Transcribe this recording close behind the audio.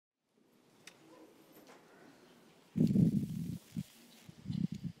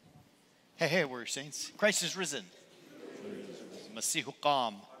Hey, warrior saints. Christ is risen. Masihu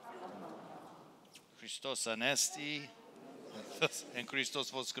qam. Christos anesti. And Christos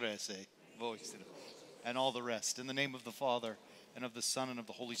voskrese. And all the rest. In the name of the Father, and of the Son, and of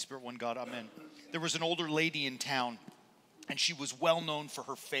the Holy Spirit, one God. Amen. There was an older lady in town, and she was well known for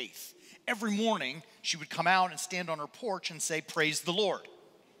her faith. Every morning, she would come out and stand on her porch and say, "Praise the Lord."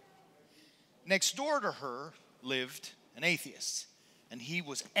 Next door to her lived an atheist. And he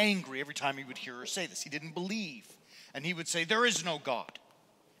was angry every time he would hear her say this. He didn't believe. And he would say, "There is no God."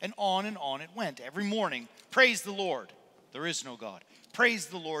 And on it went. Every morning, "Praise the Lord, there is no God. Praise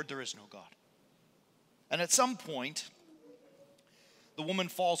the Lord, there is no God." And at some point, the woman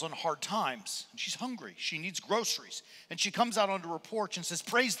falls on hard times. And she's hungry. She needs groceries. And she comes out onto her porch and says,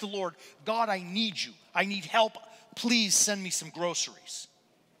 "Praise the Lord. God, I need you. I need help. Please send me some groceries."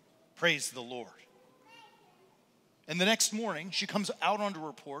 Praise the Lord. And the next morning, she comes out onto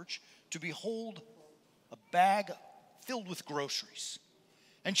her porch to behold a bag filled with groceries.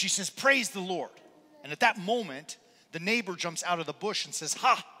 And she says, "Praise the Lord." And at that moment, the neighbor jumps out of the bush and says,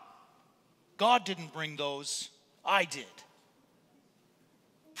 "Ha! God didn't bring those. I did."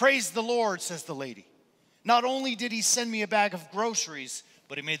 "Praise the Lord," says the lady. "Not only did he send me a bag of groceries,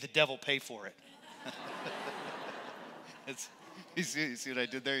 but he made the devil pay for it." You see what I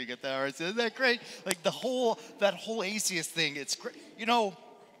did there? You get that? Isn't that great? Like that whole atheist thing, it's great. You know,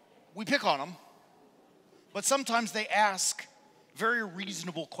 we pick on them, but sometimes they ask very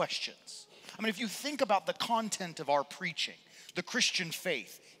reasonable questions. I mean, if you think about the content of our preaching, the Christian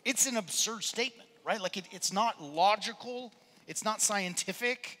faith, it's an absurd statement, right? Like it's not logical, it's not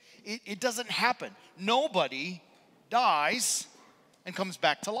scientific, it doesn't happen. Nobody dies and comes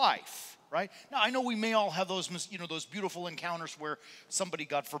back to life. Right? Now, I know we may all have those beautiful encounters where somebody,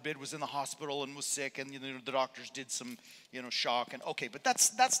 God forbid, was in the hospital and was sick, and the doctors did some, shock. And okay, but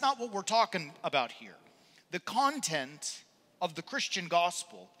that's not what we're talking about here. The content of the Christian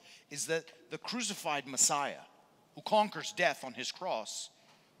gospel is that the crucified Messiah, who conquers death on his cross,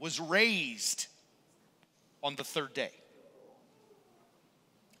 was raised on the third day.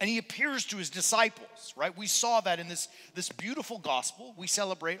 And he appears to his disciples, right? We saw that in this beautiful gospel we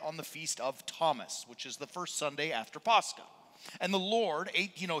celebrate on the Feast of Thomas, which is the first Sunday after Pascha. And the Lord,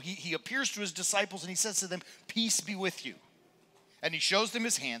 he appears to his disciples and he says to them, "Peace be with you." And he shows them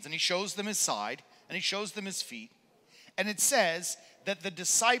his hands, and he shows them his side, and he shows them his feet. And it says that the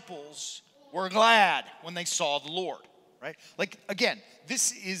disciples were glad when they saw the Lord, right? Like, again,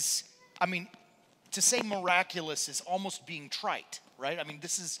 this is, to say miraculous is almost being trite. Right? I mean,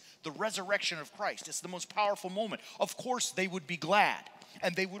 this is the resurrection of Christ. It's the most powerful moment. Of course, they would be glad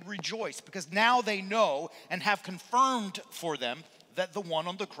and they would rejoice because now they know and have confirmed for them that the one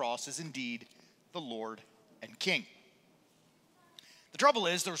on the cross is indeed the Lord and King. The trouble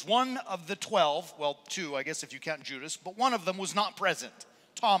is, there's one of the 12, well, two, I guess if you count Judas, but one of them was not present,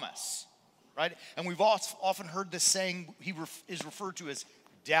 Thomas, right? And we've often heard this saying, he is referred to as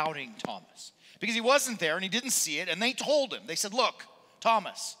doubting Thomas. Because he wasn't there and he didn't see it, and they told him, they said, "Look,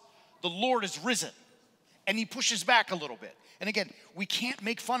 Thomas, the Lord is risen." And he pushes back a little bit. And again, we can't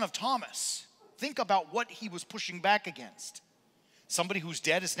make fun of Thomas. Think about what he was pushing back against. Somebody who's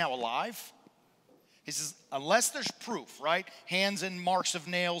dead is now alive. He says, unless there's proof, right? Hands and marks of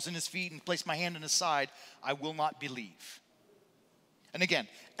nails in his feet and place my hand in his side, I will not believe. And again,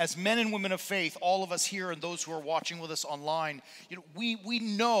 as men and women of faith, all of us here and those who are watching with us online, we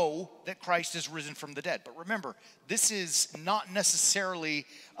know that Christ is risen from the dead. But remember, this is not necessarily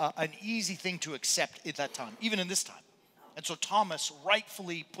an easy thing to accept at that time, even in this time. And so Thomas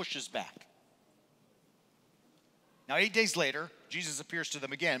rightfully pushes back. Now, 8 days later, Jesus appears to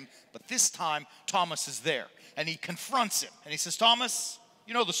them again, but this time Thomas is there. And he confronts him. And he says, "Thomas,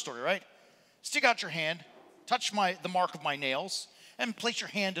 you know the story, right? Stick out your hand, touch the mark of my nails, and place your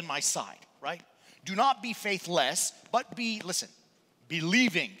hand in my side," right? "Do not be faithless, but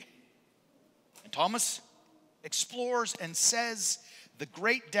believing." And Thomas explores and says the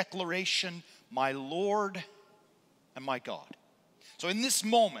great declaration, "My Lord and my God." So in this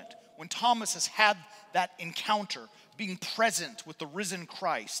moment, when Thomas has had that encounter, being present with the risen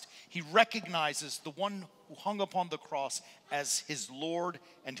Christ, he recognizes the one who hung upon the cross as his Lord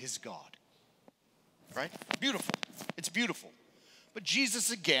and his God. Right? Beautiful. It's beautiful. But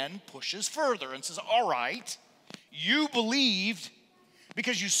Jesus again pushes further and says, "All right, you believed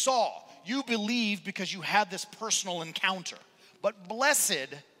because you saw. You believed because you had this personal encounter. But blessed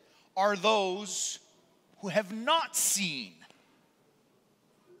are those who have not seen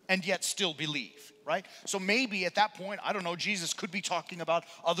and yet still believe." right? So maybe at that point, I don't know, Jesus could be talking about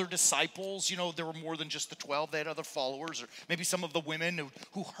other disciples. You know, there were more than just the 12. They had other followers, or maybe some of the women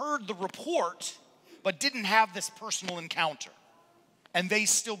who heard the report but didn't have this personal encounter. And they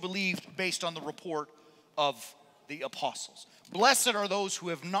still believed based on the report of the apostles. Blessed are those who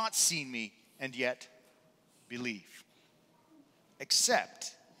have not seen me and yet believe.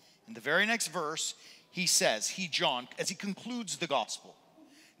 Except, in the very next verse, he says, John, as he concludes the gospel.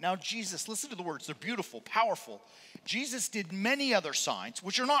 Now Jesus, listen to the words, they're beautiful, powerful. Jesus did many other signs,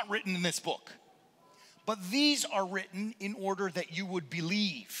 which are not written in this book. But these are written in order that you would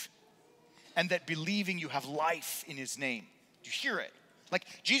believe, and that believing you have life in his name. Do you hear it? Like,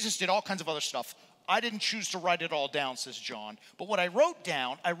 Jesus did all kinds of other stuff. I didn't choose to write it all down, says John. But what I wrote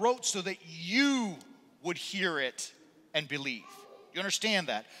down, I wrote so that you would hear it and believe. You understand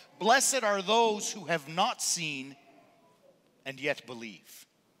that? Blessed are those who have not seen and yet believe.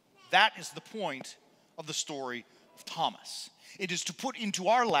 That is the point of the story of Thomas. It is to put into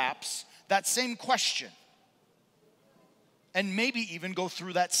our laps that same question, and maybe even go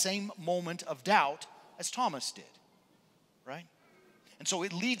through that same moment of doubt as Thomas did, right? And so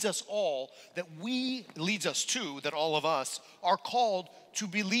it leads us all that all of us are called to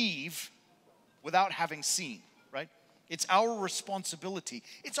believe without having seen, right? It's our responsibility.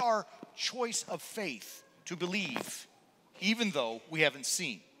 It's our choice of faith to believe, even though we haven't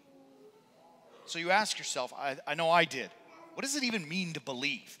seen. So you ask yourself, I know I did, what does it even mean to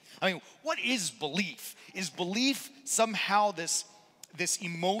believe? I mean, what is belief? Is belief somehow this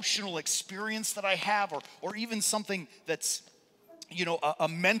emotional experience that I have, or even something that's, you know, a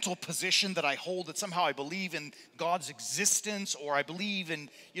mental position that I hold, that somehow I believe in God's existence, or I believe in,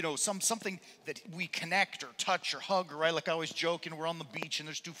 you know, something that we connect or touch or hug, right? Like I always joke, and we're on the beach and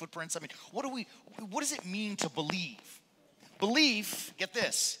there's 2 footprints. I mean, what does it mean to believe? Belief, get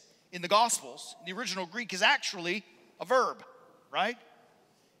this, in the Gospels, the original Greek is actually a verb, right?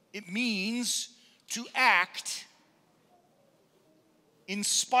 It means to act in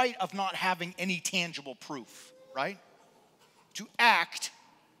spite of not having any tangible proof, right? To act,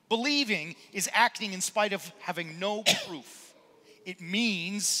 believing is acting in spite of having no proof. It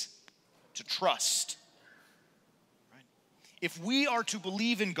means to trust, right? If we are to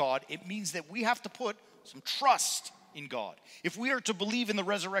believe in God, it means that we have to put some trust in God. If we are to believe in the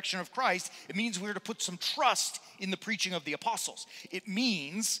resurrection of Christ, it means we are to put some trust in the preaching of the apostles. It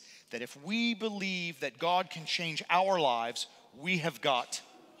means that if we believe that God can change our lives, we have got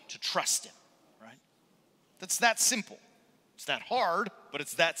to trust him, right? That's that simple. It's that hard, but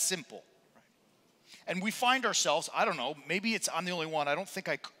it's that simple, right? And we find ourselves, I don't know, maybe I'm the only one. I don't think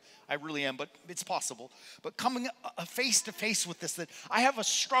I really am, but it's possible. But coming face to face with this, that I have a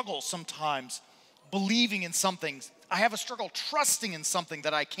struggle sometimes believing in something. I have a struggle trusting in something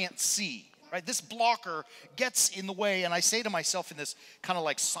that I can't see, right? This blocker gets in the way, and I say to myself in this kind of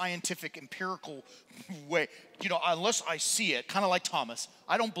like scientific, empirical way, you know, unless I see it, kind of like Thomas,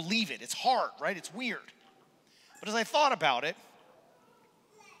 I don't believe it. It's hard, right? It's weird. But as I thought about it,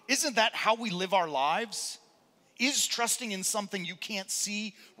 isn't that how we live our lives? Is trusting in something you can't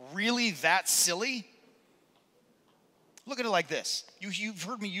see really that silly? Look at it like this. You've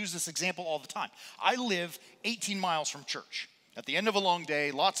heard me use this example all the time. I live 18 miles from church. At the end of a long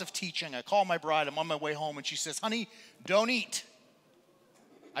day, lots of teaching, I call my bride, I'm on my way home, and she says, honey, don't eat.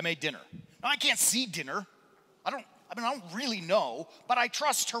 I made dinner. Now, I can't see dinner. I don't really know, but I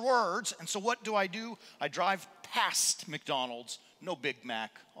trust her words, and so what do? I drive past McDonald's, no Big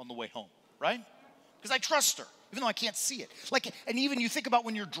Mac on the way home, right? Because I trust her, even though I can't see it. Like, and even you think about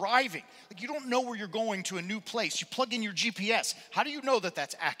when you're driving, like you don't know where you're going to a new place. You plug in your GPS. How do you know that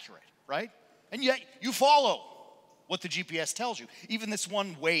that's accurate, right? And yet you follow what the GPS tells you. Even this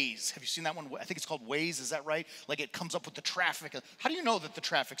one Waze, have you seen that one? I think it's called Waze, is that right? Like it comes up with the traffic. How do you know that the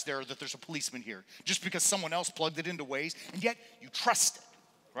traffic's there or that there's a policeman here? Just because someone else plugged it into Waze, and yet you trust it,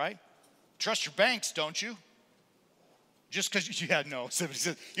 right? Trust your banks, don't you? Just because, yeah, no.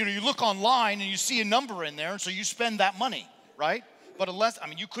 You know, you look online and you see a number in there, and so you spend that money, right? But unless, I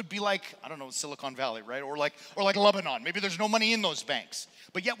mean, you could be like, I don't know, Silicon Valley, right? Or like Lebanon. Maybe there's no money in those banks.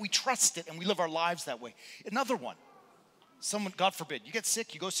 But yet we trust it and we live our lives that way. Another one, someone, God forbid, you get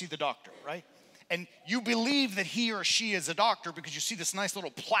sick, you go see the doctor, right? And you believe that he or she is a doctor because you see this nice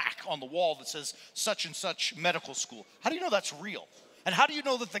little plaque on the wall that says such and such medical school. How do you know that's real? And how do you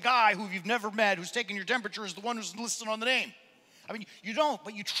know that the guy who you've never met, who's taking your temperature, is the one who's listed on the name? I mean, you don't,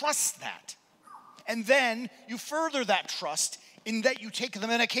 but you trust that. And then you further that trust in that you take the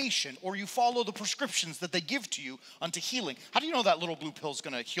medication or you follow the prescriptions that they give to you unto healing. How do you know that little blue pill is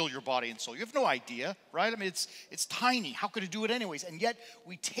going to heal your body and soul? You have no idea, right? I mean, it's tiny. How could it do it anyways? And yet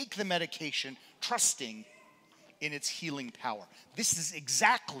we take the medication trusting in its healing power. This is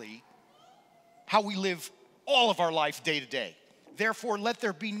exactly how we live all of our life day to day. Therefore, let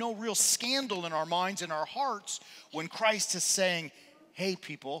there be no real scandal in our minds and our hearts when Christ is saying, hey,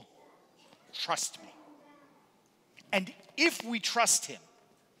 people, trust me. And if we trust him,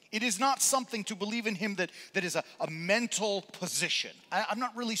 it is not something to believe in him that is a mental position. I'm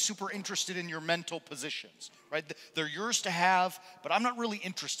not really super interested in your mental positions, right? They're yours to have, but I'm not really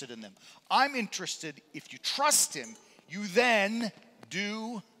interested in them. I'm interested, if you trust him, you then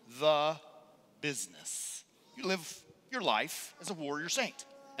do the business. You live your life as a warrior saint.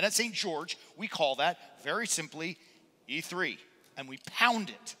 And at St. George, we call that very simply E3. And we pound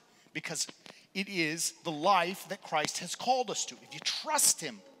it because it is the life that Christ has called us to. If you trust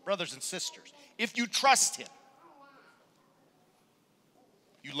him, brothers and sisters, if you trust him,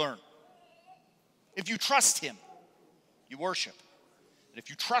 you learn. If you trust him, you worship. And if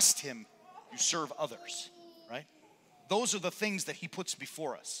you trust him, you serve others, right? Those are the things that he puts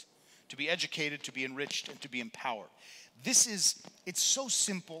before us, to be educated, to be enriched, and to be empowered. It's so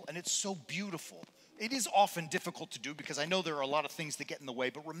simple and it's so beautiful. It is often difficult to do because I know there are a lot of things that get in the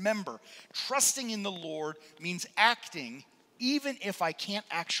way, but remember, trusting in the Lord means acting even if I can't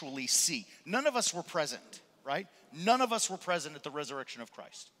actually see. None of us were present, right? None of us were present at the resurrection of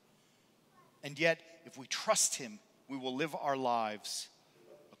Christ. And yet, if we trust him, we will live our lives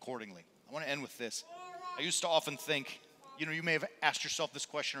accordingly. I want to end with this. I used to often think, you may have asked yourself this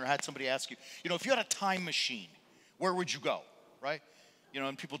question or had somebody ask you, if you had a time machine, where would you go, right?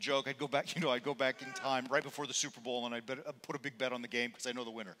 And people joke, I'd go back in time right before the Super Bowl and I'd put a big bet on the game because I know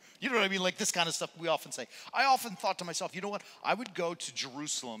the winner. You know what I mean? Like this kind of stuff we often say. I often thought to myself, you know what? I would go to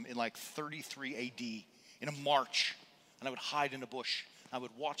Jerusalem in like 33 AD in a march and I would hide in a bush. I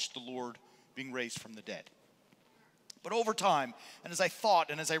would watch the Lord being raised from the dead. But over time, and as I thought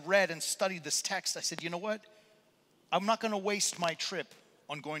and as I read and studied this text, I said, you know what? I'm not going to waste my trip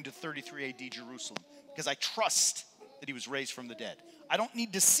on going to 33 AD Jerusalem because I trust that he was raised from the dead. I don't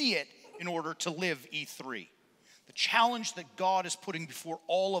need to see it in order to live E3. The challenge that God is putting before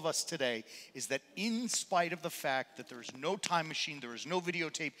all of us today is that in spite of the fact that there is no time machine, there is no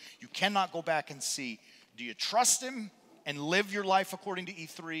videotape, you cannot go back and see, do you trust him and live your life according to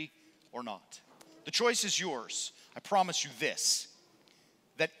E3 or not? The choice is yours. I promise you this,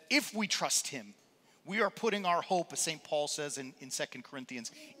 that if we trust him, we are putting our hope, as St. Paul says in 2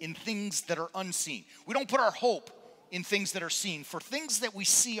 Corinthians, in things that are unseen. We don't put our hope in things that are seen. For things that we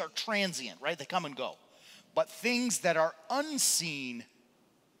see are transient, right? They come and go. But things that are unseen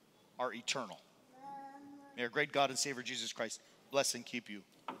are eternal. May our great God and Savior Jesus Christ bless and keep you.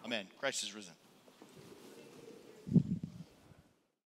 Amen. Christ is risen.